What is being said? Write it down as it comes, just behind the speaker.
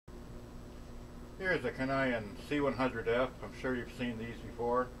Here's a Conion C100F. I'm sure you've seen these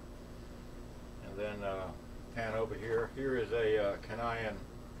before. And then pan over here. Here is a Conion.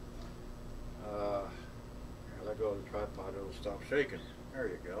 Let go of the tripod, it'll stop shaking. There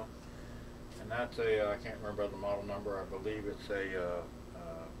you go. And that's a, I can't remember the model number, I believe it's a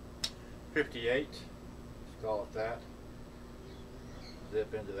 58. Let's call it that.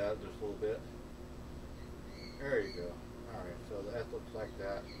 Zip into that just a little bit. There you go. Alright, so that looks like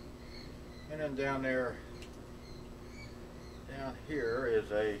that. And then down there, down here is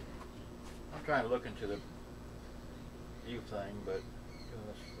a, I'm trying to look into the view thing, but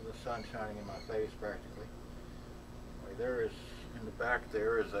the sun's shining in my face practically. Anyway, there is, in the back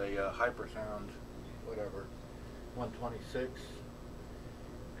there is a Hypersound, whatever, 126.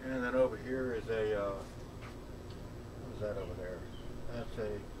 And then over here is a, what is that over there? That's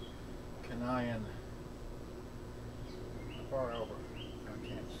a Conion, far over, I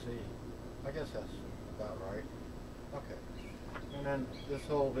can't see. I guess that's about right. Okay. And then this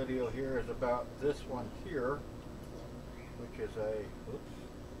whole video here is about this one here, which is a, oops.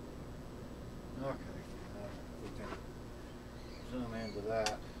 Okay. We can zoom into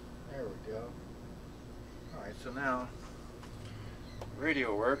that. There we go. Alright, so now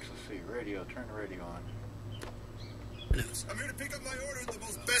radio works. Let's see, radio, turn the radio on. I'm here to pick up my order, the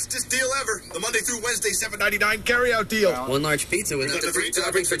most bestest deal ever. The Monday through Wednesday $7.99 carry-out deal. One large pizza with up to 3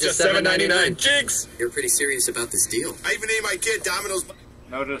 toppings for just $7.99. Jigs! You're pretty serious about this deal. I even named my kid Domino's.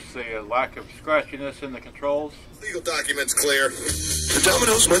 Notice the lack of scratchiness in the controls. Legal documents clear. The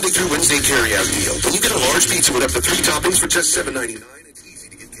Domino's Monday through Wednesday carry-out deal. When you get a large pizza with up to 3 toppings for just $7.99, it's easy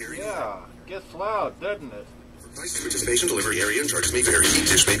to get carry-out. Yeah, gets loud, doesn't it? Price, participation, delivery area, and charges may vary. Each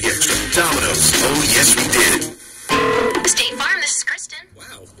dish may be extra. Domino's. Oh, yes, we did. State Farm, this is Kristen.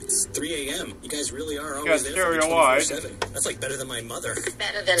 Wow, it's 3 a.m. You guys really are Got always there for me stereo wide. 24/7. That's like better than my mother.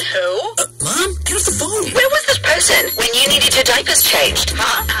 Better than who? Mom, get off the phone. Where was this person when you needed your diapers changed,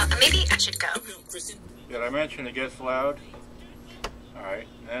 huh? Maybe I should go. No, Kristen. Did I mention it gets loud? Alright,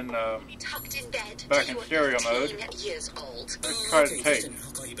 then Tucked in bed. back in stereo mode. Years old. Let's try the Okay, tape. Kristen,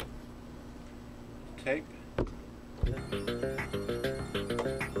 I'll call you back. Tape.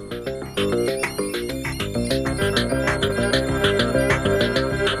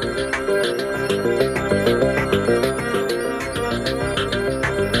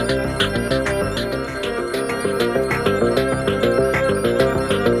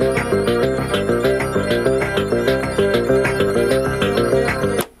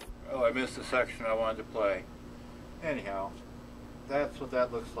 Oh, I missed the section I wanted to play. Anyhow, that's what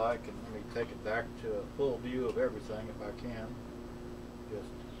that looks like, and let me take it back to a full view of everything if I can. Just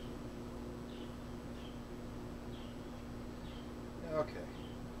okay.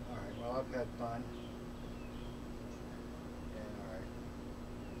 All right. Well, I've had fun. Yeah,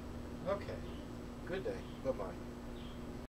 all right. Okay. Good day. Bye bye.